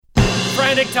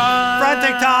Frantic time!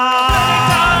 Frantic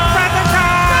time! Frantic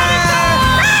time!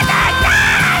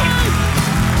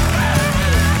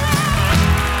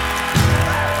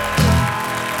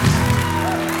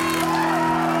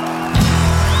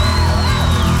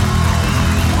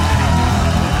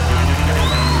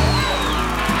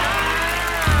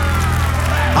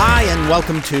 Hi, and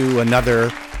welcome to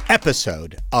another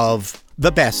episode of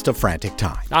The Best of Frantic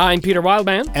Time. I'm Peter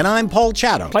Wildman. And I'm Paul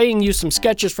Chatto. Playing you some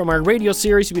sketches from our radio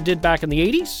series we did back in the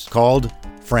 80s. Called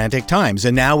Frantic Times.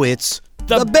 And now it's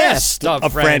The Best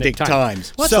of Frantic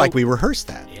Times. Well, it's like we rehearsed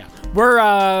that. Yeah.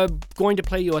 We're going to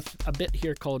play you a bit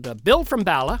here called Bill from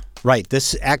Bala. Right.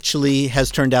 This actually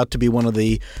has turned out to be one of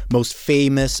the most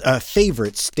famous,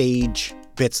 favorite stage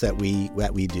bits that we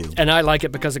do. And I like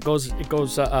it because it goes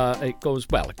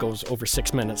over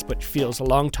 6 minutes, but feels a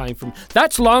long time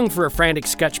that's long for a frantic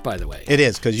sketch, by the way. It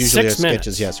is, because usually our 6 minutes.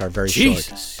 sketches, yes, are very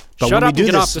Jesus. short. But Shut when up and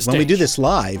get off the when we stage. do this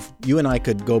live, you and I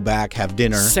could go back, have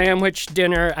dinner. Sandwich,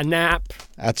 dinner, a nap.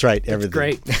 That's right, everything.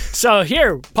 Great. So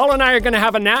here, Paul and I are going to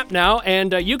have a nap now,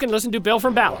 and you can listen to Bill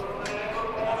from Bala.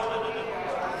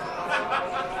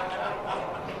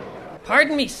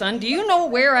 Pardon me, son. Do you know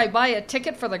where I buy a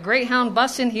ticket for the Greyhound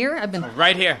bus in here? I've been...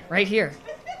 Right here. Right here.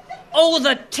 Oh,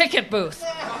 the ticket booth.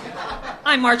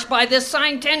 I marched by this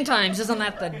sign 10 times. Isn't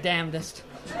that the damnedest?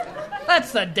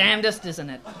 That's the damnedest, isn't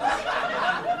it?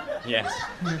 Yes.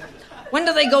 When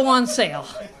do they go on sale?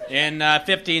 In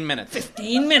 15 minutes.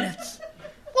 15 minutes.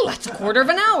 Well, that's a quarter of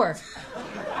an hour.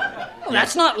 Well,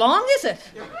 that's not long, is it?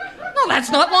 No, that's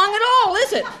not long at all,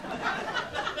 is it?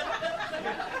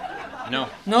 No.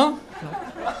 No?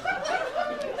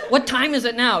 What time is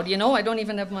it now? Do you know? I don't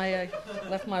even have my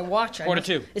left my watch. Quarter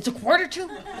two. It's a quarter to?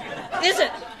 Is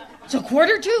it? It's a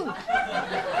quarter to?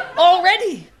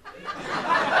 Already?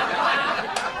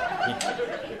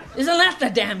 Isn't that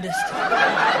the damnedest?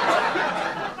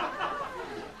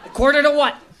 Quarter to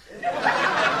what?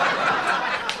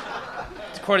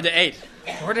 It's 7:45. Quarter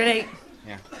to 8.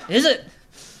 Yeah. Is it?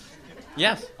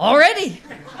 Yes. Already?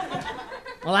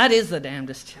 Well, that is the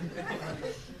damnedest.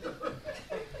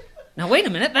 Now, wait a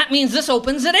minute. That means this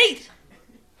opens at 8.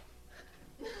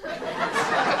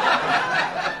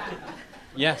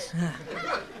 Yes.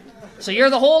 So you're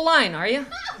the whole line, are you?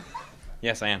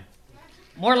 Yes, I am.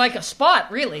 More like a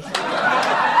spot, really. Than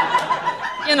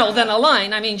a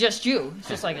line. I mean, just you. It's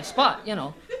just like a spot,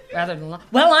 rather than a line.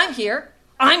 Well, I'm here.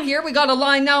 We got a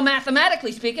line now,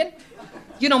 mathematically speaking.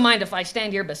 You don't mind if I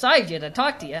stand here beside you to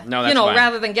talk to you? No, that's fine.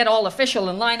 Rather than get all official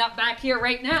and line up back here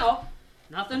right now.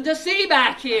 Nothing to see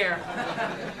back here.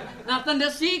 Nothing to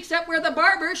see except where the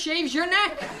barber shaves your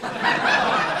neck.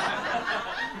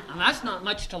 And that's not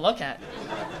much to look at.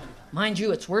 Mind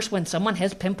you, it's worse when someone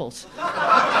has pimples.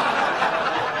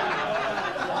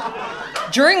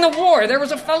 During the war, there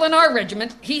was a fellow in our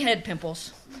regiment. He had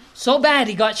pimples. So bad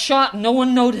he got shot and no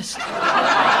one noticed.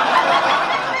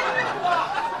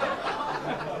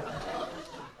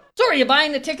 So are you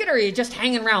buying the ticket or are you just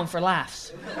hanging around for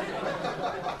laughs?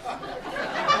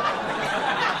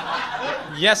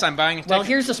 Yes, I'm buying a ticket. Well,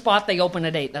 here's the spot. They open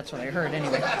at 8. That's what I heard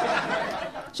anyway.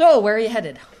 So, where are you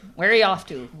headed? Where are you off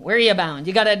to? Where are you bound?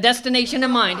 You got a destination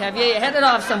in mind, have you? You headed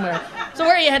off somewhere. So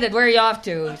where are you headed? Where are you off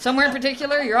to? Somewhere in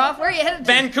particular? You're off? Where are you headed to?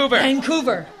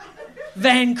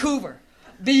 Vancouver.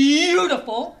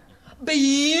 Beautiful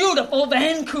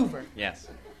Vancouver. Yes.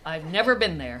 I've never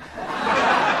been there.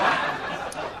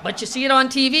 But you see it on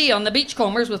TV, on the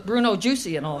Beachcombers with Bruno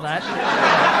Juicy and all that.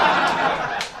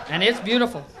 And it's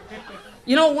beautiful.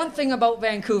 One thing about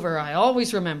Vancouver I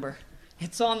always remember.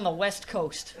 It's on the West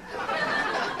Coast.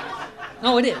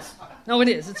 No, it is.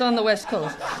 It's on the West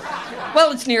Coast.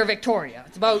 Well, it's near Victoria.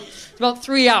 It's about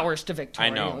 3 hours to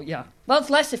Victoria. I know. Yeah. Well, it's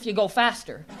less if you go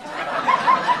faster.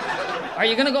 Are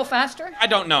you going to go faster? I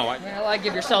don't know. Well, I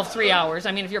give yourself 3 hours.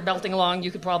 I mean, if you're belting along,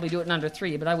 you could probably do it in under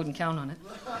 3, but I wouldn't count on it.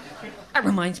 That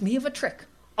reminds me of a trick.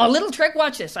 A little trick.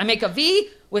 Watch this. I make a V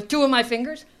with 2 of my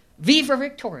fingers. V for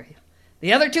Victoria.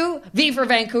 The other 2, V for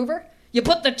Vancouver. You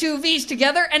put the 2 V's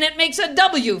together, and it makes a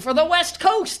W for the West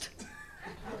Coast.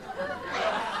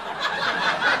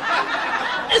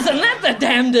 Isn't that the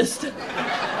damnedest?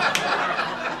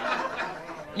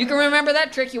 You can remember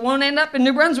that trick. You won't end up in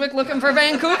New Brunswick looking for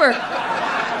Vancouver.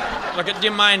 Look, do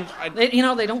you mind? They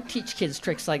don't teach kids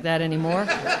tricks like that anymore.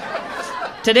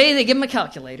 Today, they give him a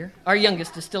calculator. Our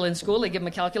youngest is still in school. They give him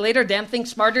a calculator. Damn thing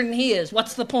smarter than he is.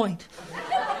 What's the point?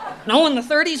 No, in the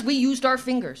 30s, we used our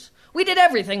fingers. We did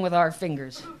everything with our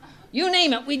fingers. You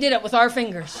name it, we did it with our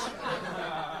fingers.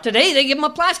 Today, they give them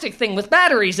a plastic thing with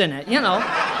batteries in it,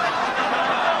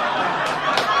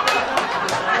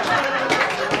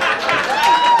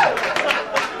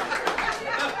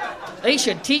 They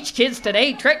should teach kids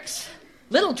today tricks.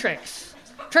 Little tricks.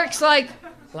 Tricks like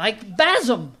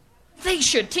BASM. They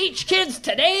should teach kids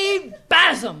today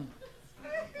BASM.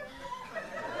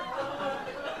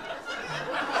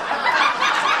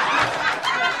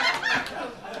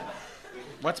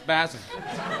 What's BASM?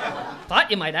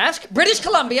 Thought you might ask. British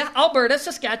Columbia, Alberta,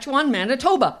 Saskatchewan,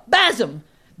 Manitoba. BASM.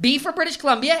 B for British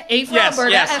Columbia, A for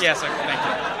Alberta. Yes, okay,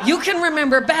 thank You can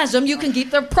remember BASM. You can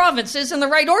keep the provinces in the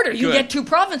right order. You Good. get two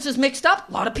provinces mixed up,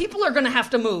 a lot of people are going to have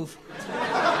to move.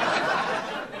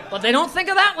 But they don't think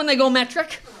of that when they go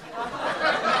metric.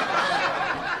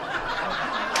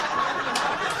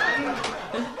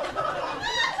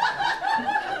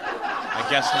 I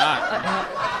guess not.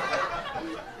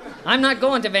 I'm not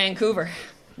going to Vancouver.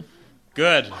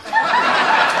 Good.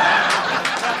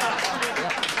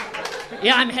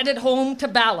 Yeah, I'm headed home to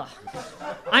Bala.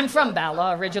 I'm from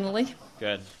Bala originally.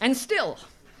 Good. And still.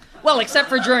 Well, except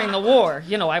for during the war.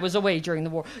 You know, I was away during the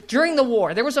war. During the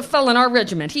war, there was a fella in our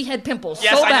regiment. He had pimples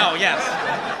Yes, so bad. I know,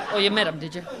 yes. Oh, you met him,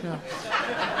 did you? No.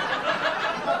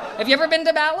 Have you ever been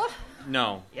to Bala?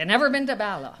 No. You never been to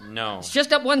Bala? No. It's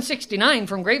just up 169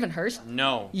 from Gravenhurst.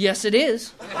 No. Yes, it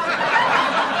is.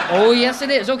 Oh, yes, it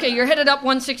is. Okay, you're headed up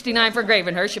 169 for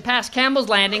Gravenhurst. You pass Campbell's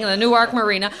Landing and the Newark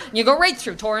Marina, and you go right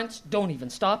through Torrance. Don't even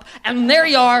stop. And there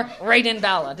you are, right in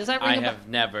Bala. Does that ring I a bell? have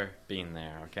never been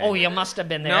there, okay? Oh, you must have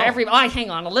been there. No. Hang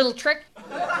on, a little trick.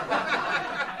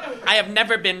 I have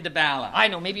never been to Bala. I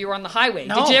know, maybe you were on the highway.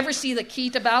 No. Did you ever see the Key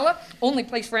to Bala? Only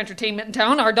place for entertainment in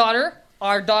town. Our daughter,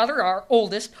 our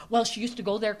oldest, well, she used to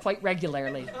go there quite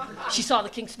regularly. She saw the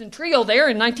Kingston Trio there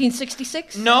in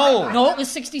 1966. No. No, it was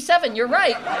 67. You're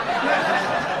right.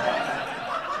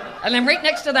 And then right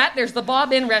next to that, there's the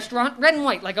Bob Inn restaurant, red and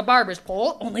white, like a barber's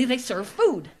pole, only they serve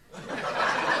food.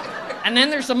 And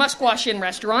then there's the Musquash Inn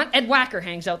restaurant. Ed Wacker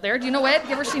hangs out there. Do you know Ed?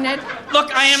 You ever seen Ed?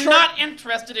 Look, I am Short- not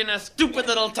interested in a stupid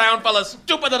little town full of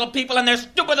stupid little people and their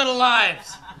stupid little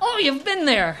lives. Oh, you've been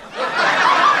there.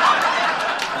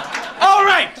 All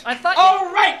right. I thought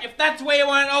All right. If that's the way you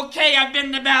want it, okay, I've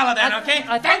been to Bala then, okay?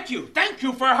 Thank you. Thank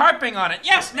you for harping on it.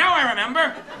 Yes, now I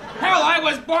remember. Hell, I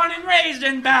was born and raised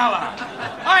in Bala.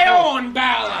 I own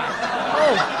Bala.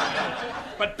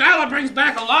 Oh. But Bala brings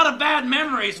back a lot of bad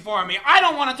memories for me. I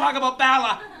don't want to talk about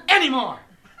Bala anymore.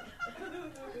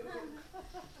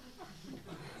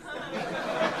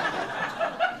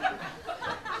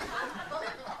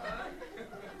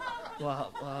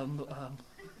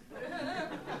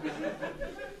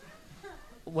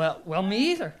 Well,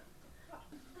 me either.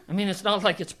 I mean, it's not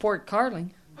like it's Port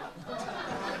Carling.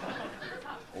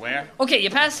 Where? Okay, you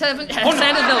pass Sandon Village. Now you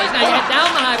head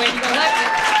down the highway and you go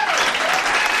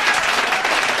left.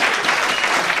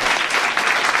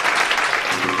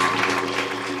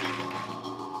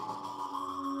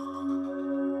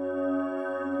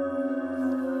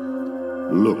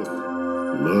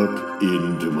 Look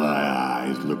into my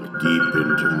eyes. Look deep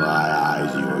into my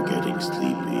eyes. You're getting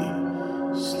sleepy.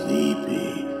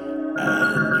 Sleepy.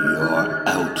 And you're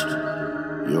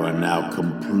out. You are now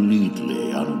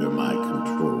completely under my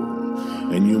control.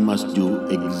 And you must do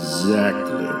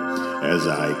exactly as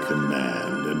I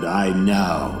command. And I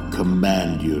now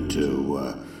command you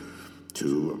to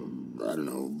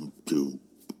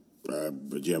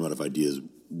jam out of ideas.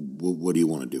 What do you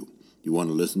want to do? You want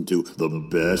to listen to the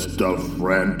best of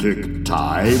Frantic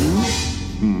Times?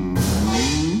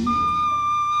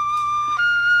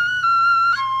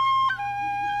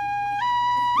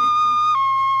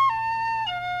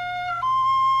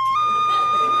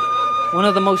 One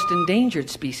of the most endangered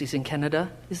species in Canada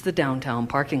is the downtown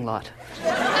parking lot.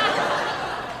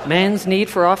 Man's need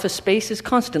for office space is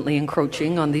constantly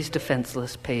encroaching on these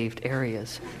defenseless paved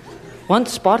areas.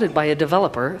 Once spotted by a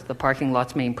developer, the parking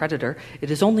lot's main predator, it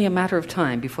is only a matter of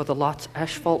time before the lot's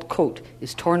asphalt coat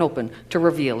is torn open to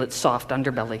reveal its soft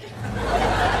underbelly.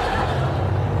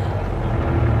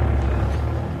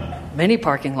 Many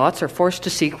parking lots are forced to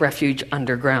seek refuge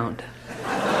underground.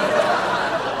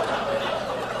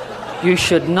 You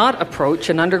should not approach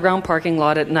an underground parking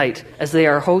lot at night, as they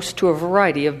are host to a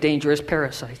variety of dangerous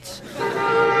parasites.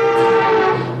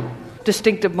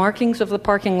 Distinctive markings of the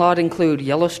parking lot include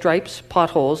yellow stripes,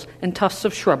 potholes, and tufts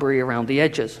of shrubbery around the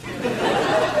edges.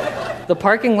 The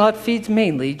parking lot feeds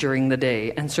mainly during the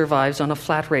day and survives on a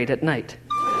flat rate at night.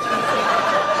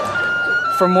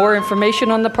 For more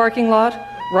information on the parking lot,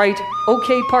 write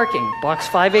OK Parking, Box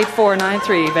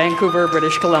 58493, Vancouver,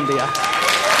 British Columbia.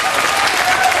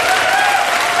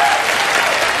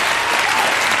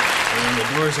 And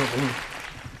the door's open.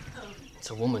 It's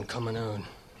a woman coming out.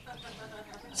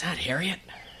 Is that Harriet?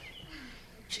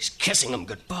 She's kissing him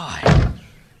goodbye. Yeah.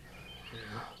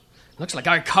 Looks like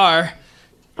our car.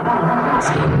 Let's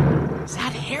see. Is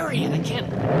that Harriet? I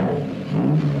can't...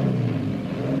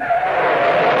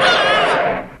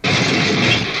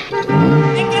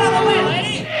 Hey, get out of the way,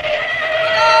 lady!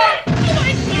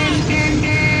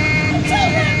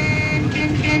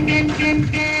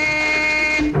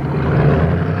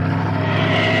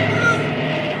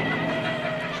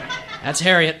 That's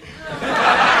Harriet.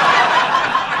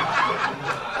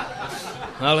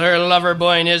 Well, her lover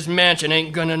boy in his mansion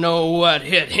ain't gonna know what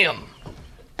hit him.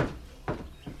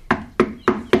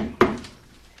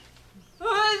 Who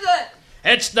is it?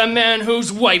 It's the man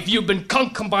whose wife you've been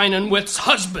concubining with's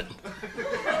husband.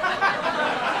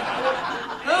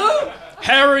 Who?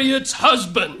 Harriet's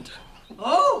husband.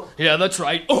 Oh. Yeah, that's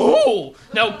right. Oh!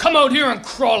 Now come out here and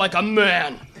crawl like a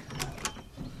man.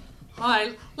 All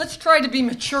right, let's try to be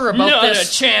mature about Not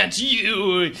this. a chance.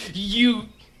 You're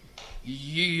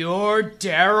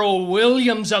Darryl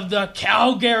Williams of the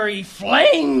Calgary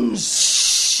Flames.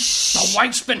 The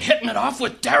wife's been hitting it off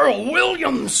with Darryl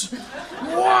Williams.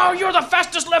 Wow, you're the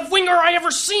fastest left winger I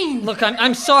ever seen. Look,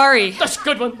 I'm sorry. That's a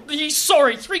good one. He's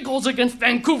sorry. 3 goals against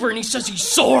Vancouver, and he says he's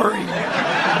sorry.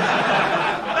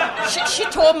 She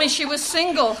told me she was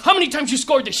single. How many times you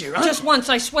scored this year, huh? Just once,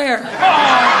 I swear.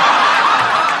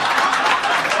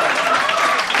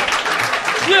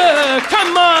 Yeah,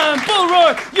 come on, Bull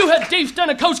Roar. You had Dave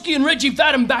Stanikowski and Reggie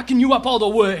Vadim backing you up all the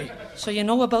way. So you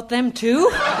know about them, too?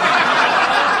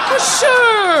 Well,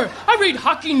 sure. I read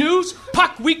Hockey News,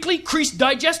 Puck Weekly, Crease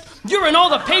Digest. You're in all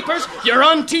the papers. You're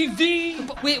on TV.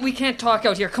 But we can't talk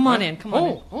out here. Come on in. Come on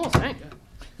in. Oh, thank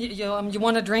you. You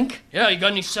want a drink? Yeah, you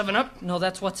got any 7-Up? No,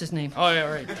 that's what's his name. Oh, yeah,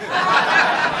 right.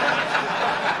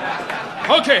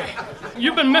 Okay,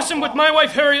 you've been messing with my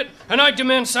wife, Harriet, and I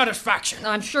demand satisfaction.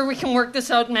 I'm sure we can work this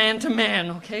out man to man,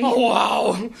 okay? Oh,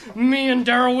 wow. Me and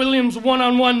Darryl Williams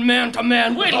one-on-one,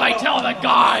 man-to-man. Wait till I tell the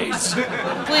guys.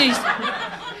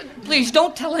 Please,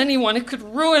 don't tell anyone. It could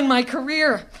ruin my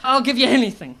career. I'll give you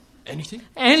anything. Anything?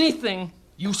 Anything.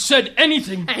 You said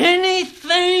anything.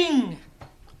 Anything!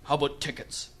 How about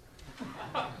tickets?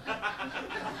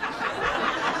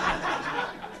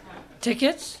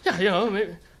 Tickets? Yeah, you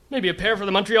know, maybe a pair for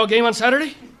the Montreal game on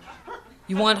Saturday.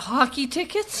 You want hockey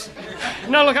tickets?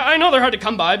 Now, look, I know they're hard to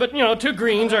come by, but, 2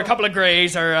 greens or a couple of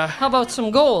grays or... How about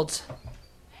some golds?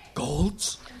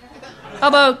 Golds? How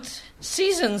about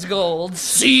Seasons golds?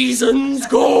 Seasons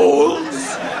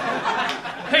golds?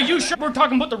 Hey, you sure we're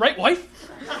talking about the right wife?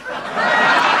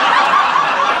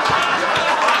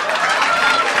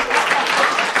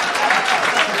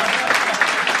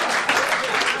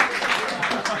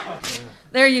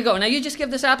 There you go. Now you just give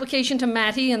this application to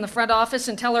Mattie in the front office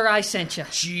and tell her I sent you.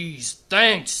 Jeez,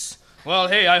 thanks. Well,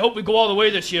 hey, I hope we go all the way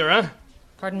this year, huh?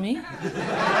 Pardon me?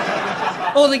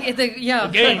 Oh, the game. Yeah,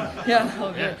 okay.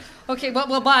 Yeah. Okay,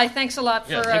 well, bye. Thanks a lot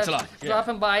for thanks a lot. Yeah.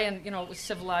 dropping by and, it was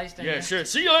civilized. And, Yeah, sure.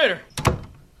 See you later.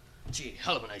 Gee,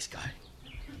 hell of a nice guy.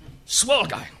 Swell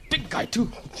guy. Big guy,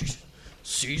 too. Jeez.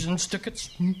 Seasons tickets?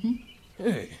 Mm-hmm.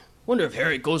 Hey, wonder if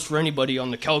Harry goes for anybody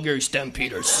on the Calgary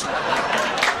Stampeders.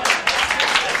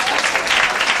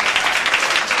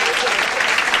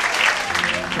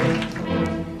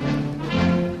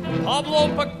 Pablo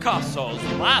Picasso's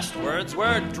last words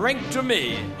were, "Drink to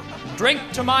me, drink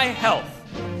to my health.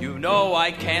 You know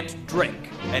I can't drink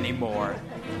anymore."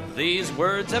 These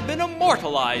words have been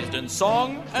immortalized in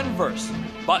song and verse,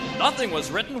 but nothing was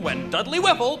written when Dudley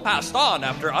Whipple passed on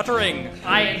after uttering,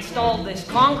 I installed this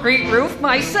concrete roof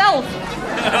myself.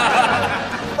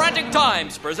 Frantic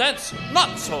Times presents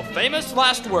not-so-famous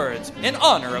last words in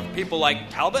honor of people like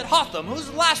Talbot Hotham,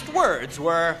 whose last words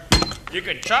were, You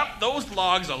could chop those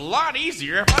logs a lot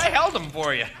easier if I held them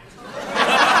for you.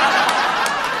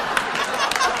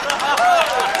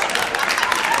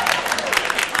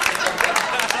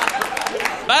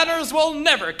 Banners will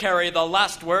never carry the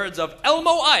last words of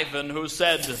Elmo Ivan, who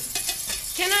said,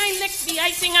 Can I lick the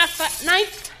icing off that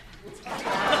knife?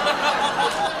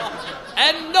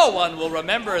 and no one will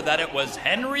remember that it was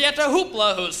Henrietta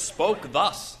Hoopla who spoke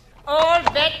thus.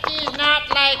 Old Betsy's not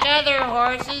like other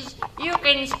horses. You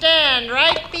can stand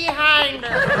right behind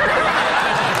her.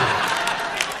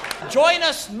 Join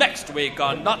us next week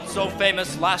on Not So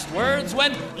Famous Last Words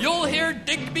when you'll hear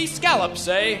Digby Scallop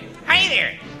say, Hi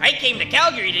there. I came to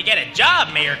Calgary to get a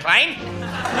job, Mayor Klein.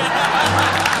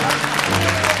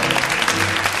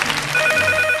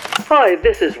 Hi,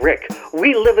 this is Rick.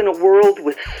 We live in a world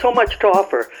with so much to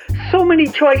offer, so many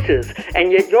choices,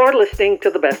 and yet you're listening to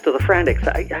the best of the Frantics.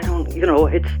 I don't,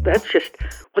 that's just,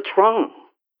 what's wrong?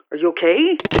 Are you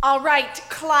okay? All right,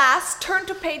 class, turn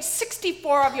to page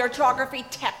 64 of your geography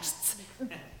texts.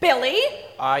 Billy?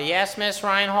 Yes, Miss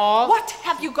Reinhold? What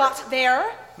have you got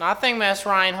there? Nothing, Miss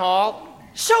Reinhold.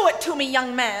 Show it to me,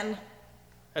 young man.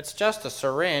 It's just a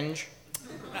syringe.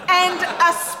 And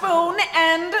a spoon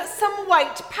and some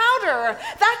white powder.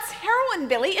 That's heroin,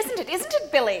 Billy, isn't it? Isn't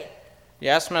it, Billy?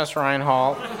 Yes, Miss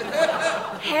Reinhold.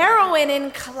 Heroin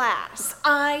in class.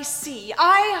 I see.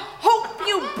 I hope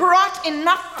you brought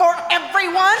enough for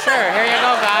everyone. Sure, here you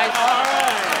go, guys.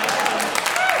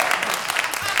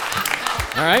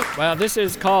 All right. Well, this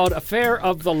is called Affair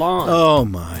of the Lawn. Oh,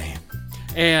 my.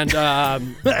 And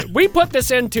we put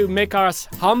this in to make us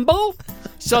humble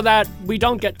so that we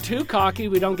don't get too cocky,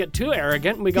 we don't get too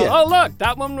arrogant, and we go, oh, look,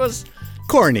 that one was...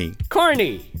 Corny.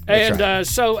 And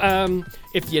so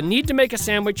if you need to make a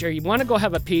sandwich or you want to go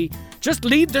have a pee, just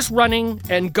leave this running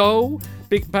and go.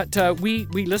 But we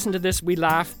listen to this, we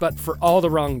laugh, but for all the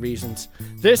wrong reasons.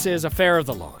 This is Affair of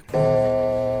the Lawn.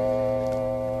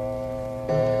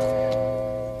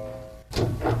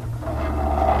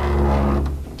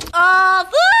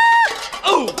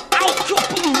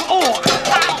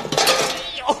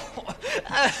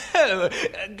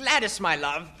 Gladys, my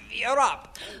love, you're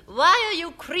up. Why are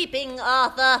you creeping,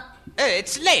 Arthur?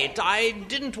 It's late. I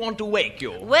didn't want to wake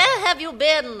you. Where have you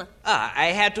been? I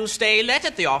had to stay late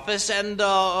at the office and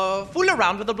fool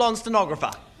around with the blonde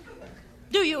stenographer.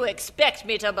 Do you expect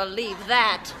me to believe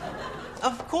that?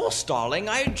 Of course, darling.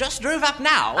 I just drove up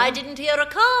now. I didn't hear a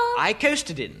car. I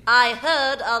coasted in. I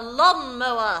heard a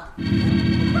lawnmower.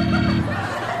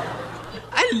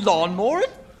 A lawnmower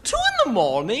at 2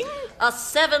 a.m? A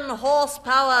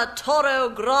 7-horsepower Toro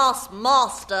Grass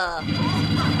Master.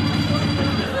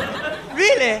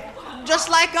 Really? Just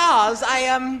like ours?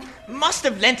 I must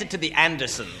have lent it to the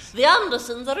Andersons. The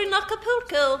Andersons are in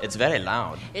Acapulco. It's very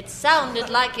loud. It sounded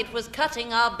like it was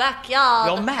cutting our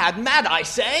backyard. You're mad, I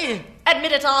say.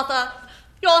 Admit it, Arthur.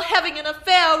 You're having an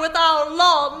affair with our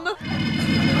lawn.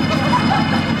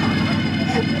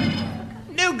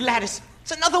 No, Gladys.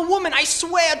 It's another woman, I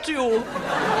swear to you.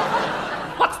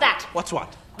 What's that? What's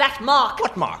what? That mark.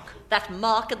 What mark? That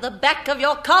mark at the back of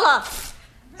your collar.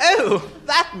 Oh,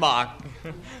 that mark.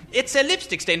 It's a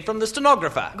lipstick stain from the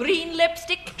stenographer. Green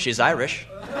lipstick? She's Irish.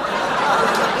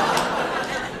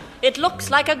 It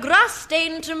looks like a grass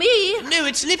stain to me. No,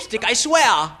 it's lipstick, I swear.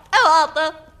 Oh,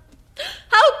 Arthur,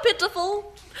 how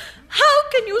pitiful. How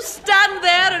can you stand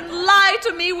there and lie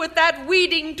to me with that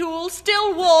weeding tool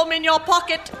still warm in your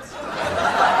pocket?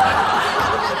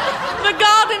 The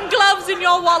garden gloves in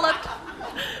your wallet.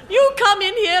 You come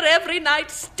in here every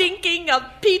night stinking of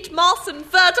peat moss and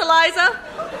fertilizer.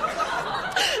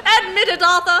 Admit it,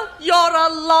 Arthur, you're a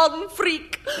lawn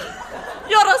freak.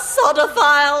 You're a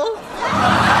sodophile.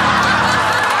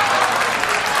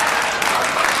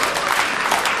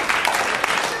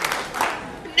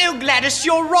 No, Gladys,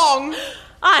 you're wrong.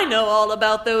 I know all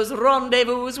about those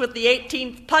rendezvous with the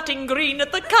 18th putting green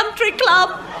at the country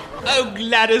club. Oh,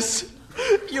 Gladys,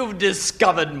 you've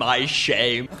discovered my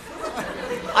shame.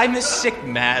 I'm a sick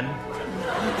man.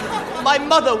 My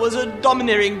mother was a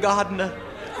domineering gardener.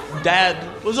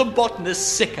 Dad was a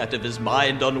botanist sick out of his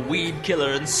mind on weed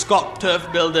killer and Scott turf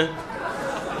builder.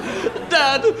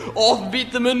 Dad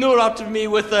off-beat the manure out of me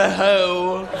with a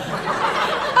hoe. A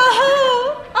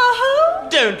hoe? A hoe?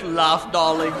 Don't laugh,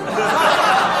 darling.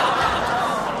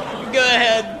 Go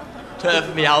ahead,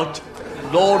 turf me out.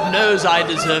 Lord knows I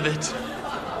deserve it.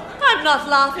 I'm not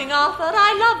laughing, Arthur.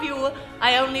 I love you.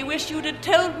 I only wish you'd have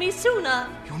told me sooner.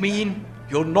 You mean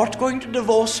you're not going to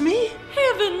divorce me?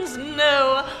 Heavens,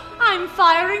 no. I'm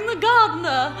firing the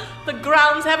gardener. The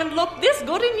grounds haven't looked this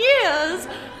good in years.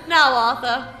 Now,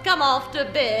 Arthur, come off to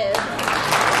bed.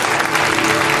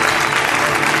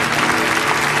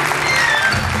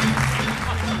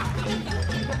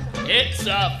 It's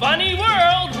a Funny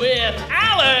World with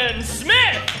Alan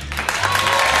Smith.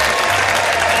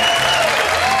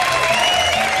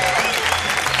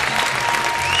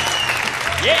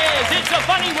 Yes, it's a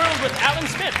Funny World with Alan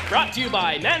Smith, brought to you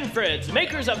by Manfred's,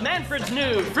 makers of Manfred's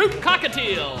new Fruit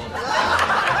Cockatiel.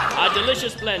 A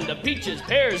delicious blend of peaches,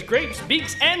 pears, grapes,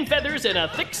 beaks, and feathers in a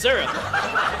thick syrup.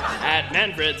 At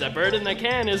Manfred's, a bird in the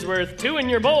can is worth 2 in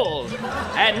your bowl.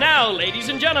 And now, ladies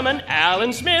and gentlemen,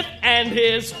 Alan Smith and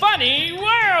his Funny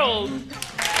World.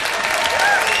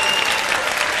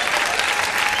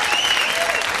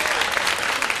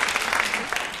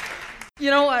 You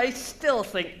know, I still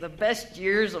think the best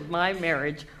years of my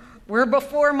marriage were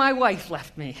before my wife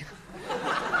left me.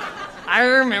 I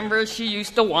remember she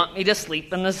used to want me to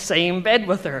sleep in the same bed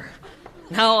with her.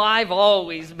 Now, I've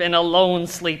always been a lone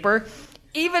sleeper,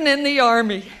 even in the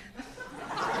Army.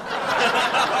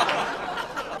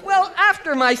 Well,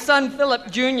 after my son Philip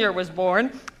Jr. was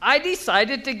born, I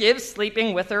decided to give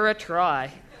sleeping with her a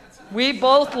try. We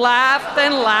both laughed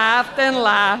and laughed and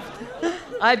laughed.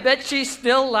 I bet she's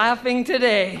still laughing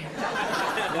today.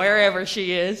 wherever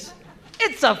she is.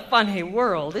 It's a funny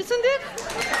world, isn't it? It's a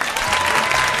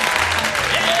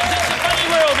Funny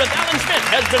World with Alan Smith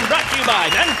has been brought to you by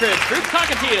Manfred's Fruit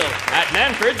Cockatiel. At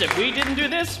Manfred's, if we didn't do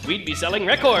this, we'd be selling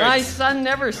records. My son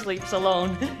never sleeps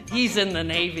alone. He's in the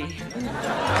Navy.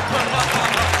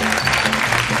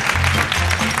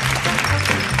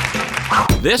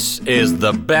 This is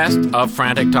the best of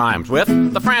Frantic Times with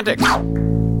the Frantics.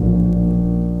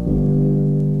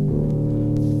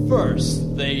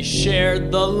 First, they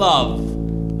shared the love.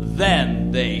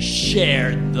 Then they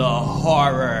shared the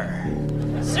horror.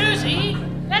 Susie,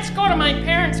 let's go to my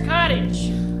parents'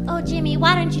 cottage. Oh, Jimmy,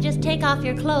 why don't you just take off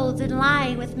your clothes and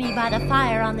lie with me by the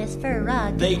fire on this fur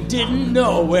rug? They didn't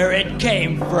know where it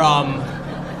came from.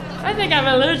 I think I'm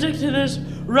allergic to this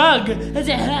rug.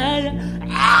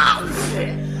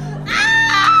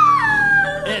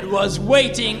 It was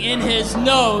waiting in his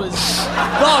nose.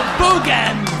 The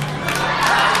Boogan!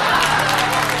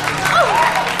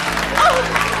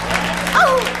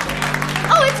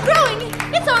 Oh, it's growing.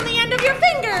 It's on the end of your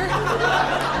finger.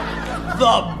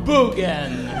 The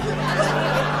Boogan!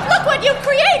 Look what you've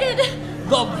created.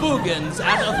 The Boogan's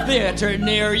at a theater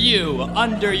near you,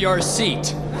 under your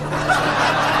seat.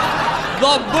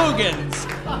 The Boogans!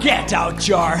 Get out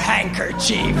your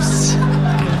handkerchiefs!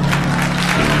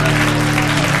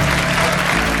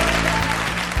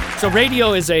 So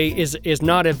radio is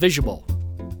not a visual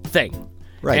thing.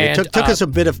 Right. And, it took us a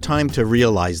bit of time to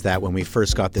realize that when we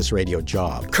first got this radio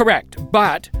job. Correct.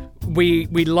 But we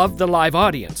loved the live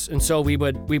audience, and so we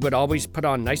would always put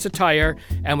on nice attire,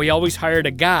 and we always hired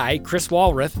a guy, Chris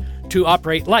Walrath, to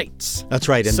operate lights. That's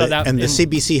right. And, So the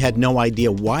CBC had no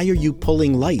idea, why are you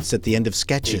pulling lights at the end of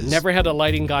sketches? Never had a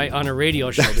lighting guy on a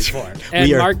radio show before. Right. And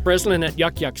We are- Mark Breslin at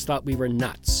Yuck Yucks thought we were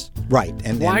nuts. Right.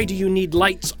 Why do you need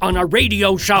lights on a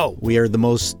radio show? We are the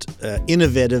most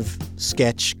innovative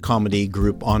sketch comedy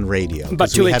group on radio. But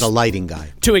But we had a lighting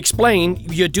guy. To explain,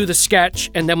 you do the sketch,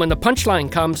 and then when the punchline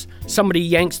comes, somebody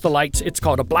yanks the lights. It's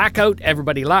called a blackout.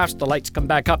 Everybody laughs. The lights come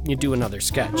back up, and you do another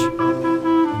sketch.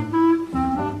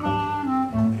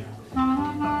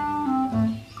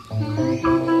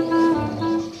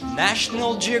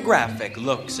 National Geographic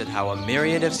looks at how a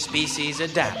myriad of species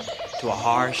adapt to a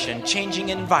harsh and changing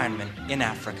environment in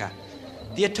Africa.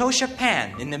 The Etosha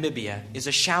Pan in Namibia is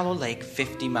a shallow lake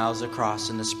 50 miles across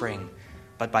in the spring,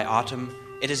 but by autumn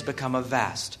it has become a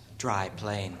vast, dry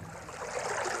plain.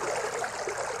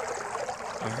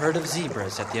 A herd of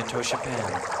zebras at the Etosha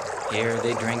Pan. Here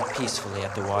they drink peacefully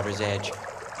at the water's edge,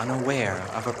 unaware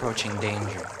of approaching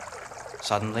danger.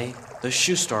 Suddenly, the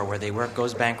shoe store where they work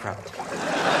goes bankrupt,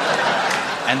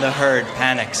 and the herd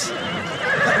panics.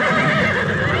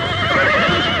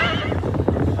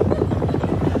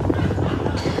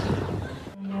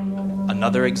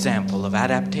 Another example of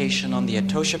adaptation on the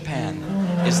Etosha Pan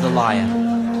is the lion.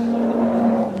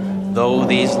 Though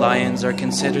these lions are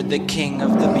considered the king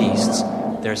of the beasts,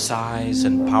 their size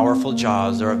and powerful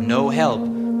jaws are of no help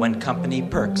when company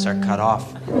perks are cut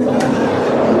off.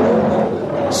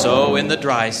 So in the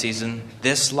dry season,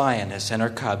 this lioness and her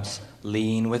cubs,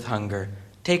 lean with hunger,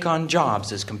 take on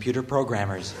jobs as computer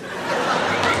programmers.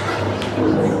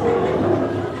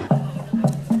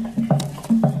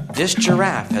 This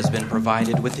giraffe has been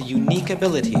provided with a unique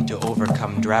ability to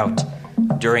overcome drought.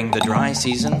 During the dry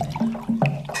season,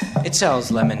 it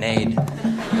sells lemonade.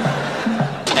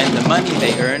 And the money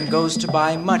they earn goes to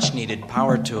buy much-needed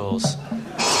power tools.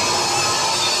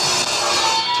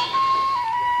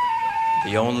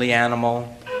 The only animal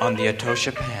on the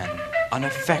Etosha Pan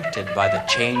unaffected by the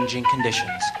changing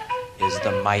conditions is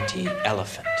the mighty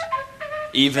elephant.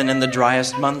 Even in the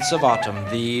driest months of autumn,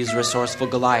 these resourceful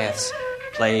Goliaths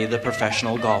play the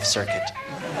professional golf circuit.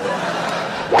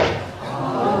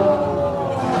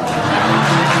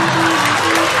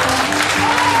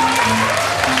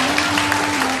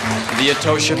 The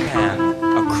Etosha Pan,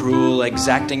 a cruel,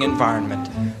 exacting environment,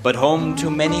 but home to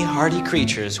many hardy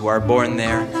creatures who are born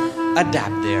there,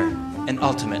 adapt there, and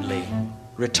ultimately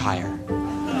retire.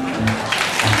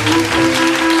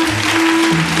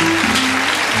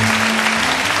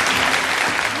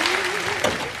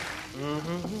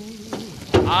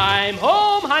 I'm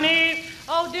home, honey.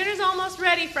 Oh, dinner's almost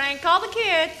ready, Frank. Call the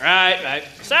kids. Right.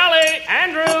 Sally,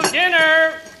 Andrew,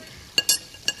 dinner.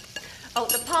 Oh,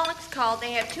 the Pollocks called.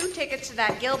 They have 2 tickets to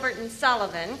that Gilbert and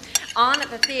Sullivan on at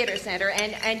the theater center,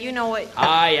 and you know what?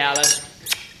 Hi, Alice.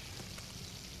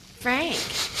 Frank.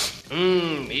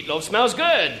 Meatloaf smells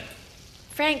good.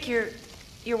 Frank, you're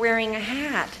wearing a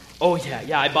hat. Oh,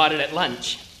 yeah, I bought it at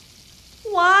lunch.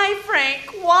 Why,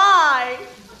 Frank? Why?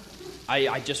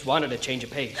 I just wanted a change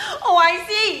of pace. Oh, I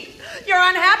see. You're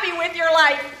unhappy with your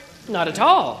life. Not at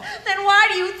all. Then why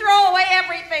do you throw away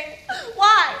everything?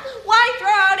 Why? Why throw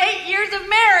out 8 years of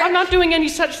marriage? I'm not doing any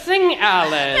such thing,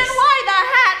 Alice. Then why the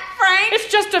hat, Frank? It's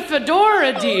just a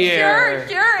fedora, dear.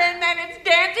 Sure, and then it's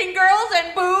dancing girls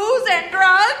and booze and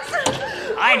drugs.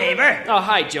 Hi, neighbor. Oh,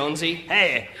 hi, Jonesy.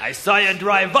 Hey, I saw you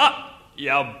drive up.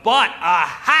 You bought a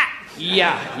hat.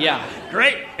 Yeah.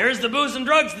 Great. Here's the booze and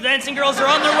drugs. The dancing girls are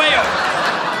on their way over.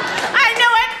 I knew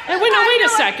it. Hey, wait a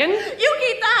second. You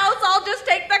keep the house. I'll just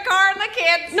take the car and the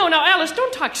kids. No, now, Alice,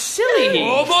 don't talk silly.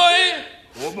 Oh, boy.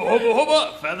 Hubba, hubba,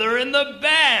 hubba. Feather in the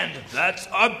band. That's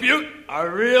a beaut. A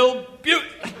real beaut.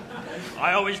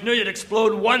 I always knew you'd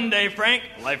explode one day, Frank.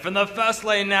 Life in the fast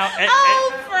lane now. Frank!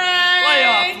 Lay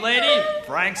off, lady.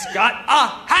 Frank's got a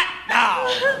hat now.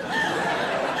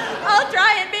 I'll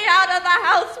try and be out of the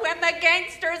house when the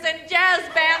gangsters and jazz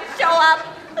bands show up.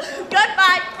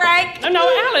 Goodbye, Frank. No,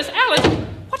 Alice,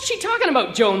 what's she talking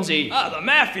about, Jonesy? The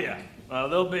mafia.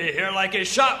 They'll be here like a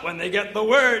shot when they get the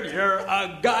word you're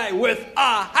a guy with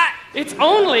a hat. It's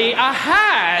only a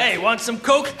hat. Hey, want some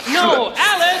Coke? No,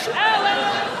 Alice.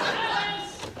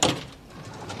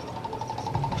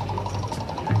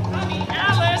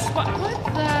 Alice, what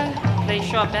the... Place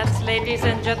your bets, ladies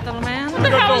and gentlemen. What the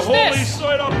hell is Holy this?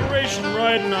 Side operation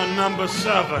riding on number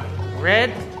 7.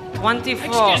 Red 24.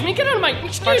 Excuse me, get out of my...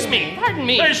 Excuse me, pardon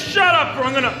me. Hey, shut up or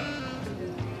I'm gonna...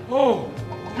 Oh,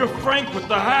 you're Frank with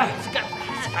the hat.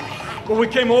 Well, we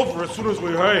came over as soon as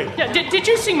we heard. Yeah, did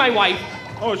you see my wife?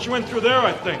 Oh, she went through there,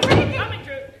 I think.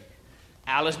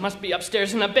 Alice must be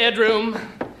upstairs in the bedroom.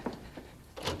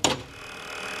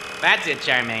 That's it,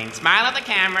 Charmaine. Smile at the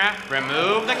camera.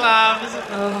 Remove the gloves.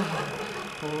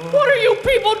 What are you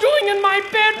people doing in my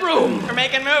bedroom? We're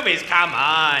making movies. Come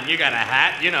on. You got a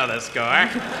hat. You know the score.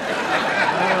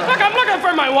 Look, I'm looking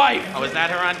for my wife. Oh, is that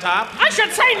her on top? I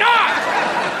should say not.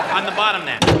 On the bottom,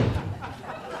 then.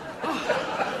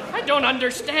 I don't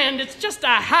understand. It's just a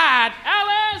hat.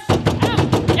 Alice!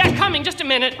 Yeah, coming. Just a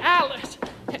minute. Alice.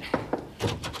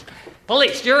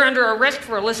 Police, you're under arrest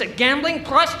for illicit gambling,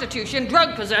 prostitution,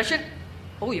 drug possession.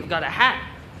 Oh, you've got a hat.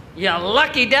 You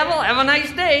lucky devil. Have a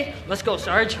nice day. Let's go,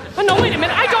 Sarge. Oh, no, wait a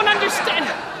minute. I don't understand.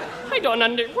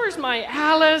 Where's my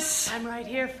Alice? I'm right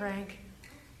here, Frank.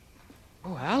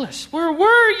 Oh, Alice, where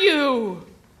were you?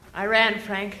 I ran,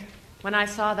 Frank. When I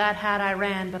saw that hat, I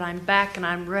ran, but I'm back and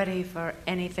I'm ready for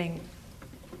anything.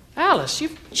 Alice,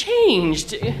 you've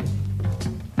changed.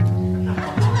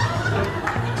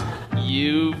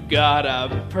 You've got a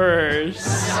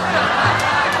purse.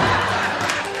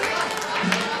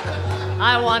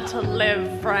 I want to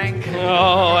live, Frank.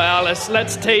 Oh, Alice,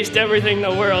 let's taste everything the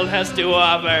world has to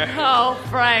offer. Oh,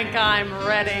 Frank, I'm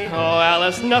ready. Oh,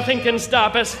 Alice, nothing can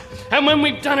stop us. And when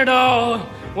we've done it all,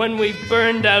 when we've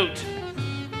burned out,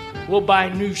 we'll buy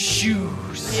new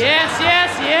shoes. Yes.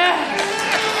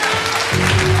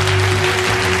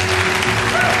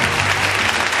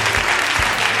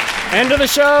 End of the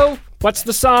show. What's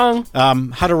the song?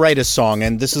 How to write a song,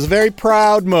 and this is a very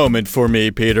proud moment for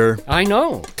me, Peter. I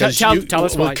know. Tell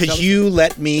us why. Because you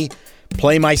let me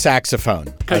play my saxophone.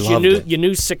 Because you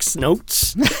knew 6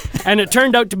 notes, and it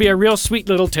turned out to be a real sweet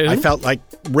little tune. I felt like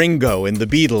Ringo in the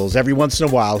Beatles. Every once in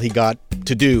a while, he got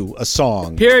to do a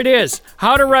song. Here it is.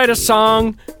 How to write a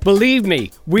song. Believe me,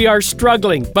 we are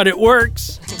struggling, but it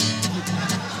works.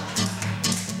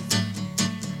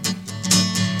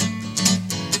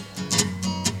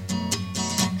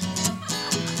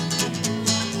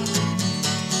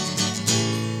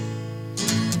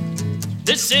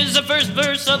 This is the first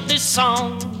verse of this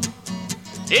song.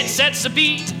 It sets a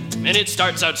beat and it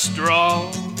starts out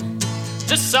strong.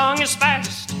 The song is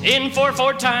fast in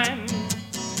 4/4 time.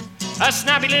 A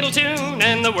snappy little tune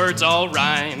and the words all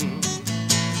rhyme.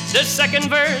 The second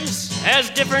verse has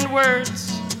different words,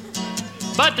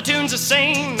 but the tune's the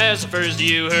same as the first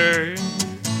you heard.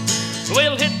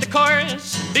 We'll hit the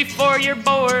chorus before you're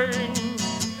bored,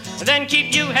 then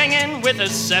keep you hanging with a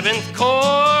 7th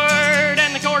chord.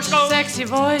 And the chorus goes: sexy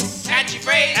voice, catchy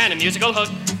phrase, and a musical hook.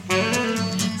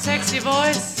 Sexy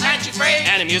voice, catchy phrase,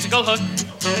 and a musical hook.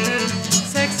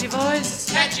 Sexy voice,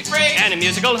 catchy phrase, and a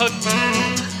musical hook.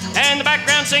 And the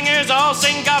background singers all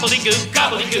sing gobbledygook,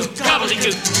 gobbledygook,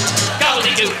 gobbledygook,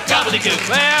 gobbledygook, gobbledygook.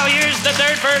 Well, here's the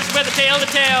third verse with a tale to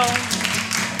tell.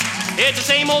 It's the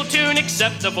same old tune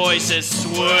except the voice is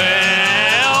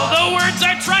swell. The words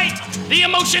are trite, the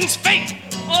emotion's fake.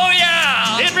 Oh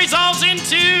yeah! It resolves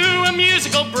into a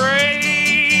musical break.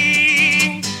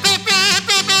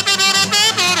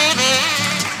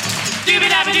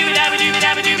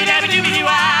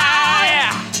 Dooby-dabba-dooby-dabba-dooby-dabba-dooby-dabba-dooby-dabba-dooby-doo-ah,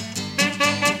 yeah!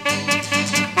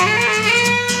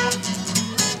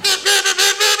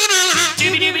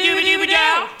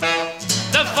 Dooby-dooby-dooby-dooby-dow.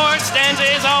 The fourth stanza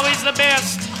is always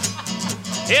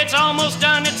It's almost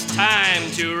done, it's time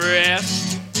to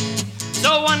rest.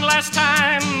 So one last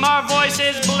time, our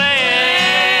voices blend.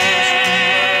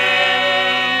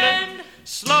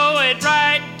 Slow it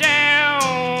right down.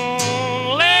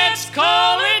 Let's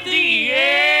call it the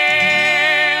end.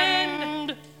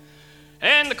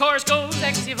 And the chorus goes,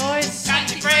 sexy voice,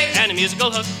 catchy phrase, and a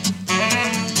musical hook.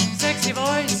 Sexy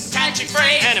voice, catchy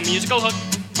phrase, and a musical hook.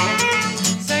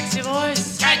 Sexy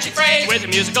voice, catchy phrase, with a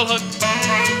musical hook.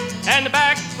 And the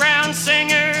background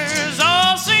singers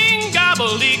all sing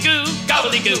gobbledygoo,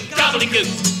 gobbledygoo, gobbledygoo,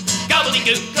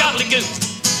 gobbledygoo,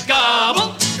 gobbledygoo,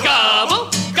 gobble,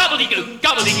 gobble, gobbledygoo,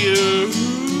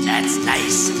 gobbledygoo. That's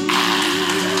nice.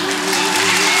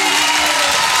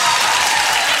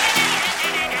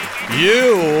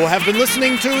 You have been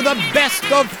listening to the Best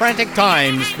of Frantic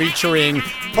Times, featuring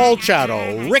Paul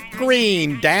Chatto, Rick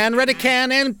Green, Dan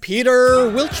Redican, and Peter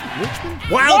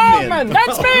Wildman.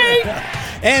 That's me!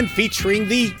 And featuring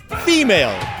the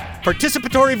female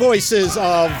participatory voices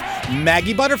of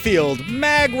Maggie Butterfield,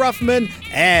 Mag Ruffman,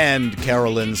 and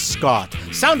Carolyn Scott.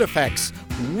 Sound effects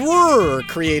were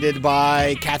created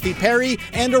by Kathy Perry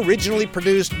and originally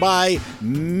produced by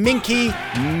Minky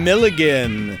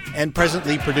Milligan and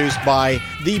presently produced by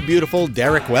the beautiful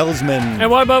Derek Wellsman. And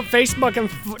what about Facebook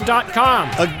and .com?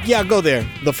 Yeah, go there,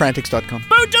 thefrantics.com.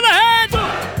 Boot to the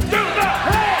head!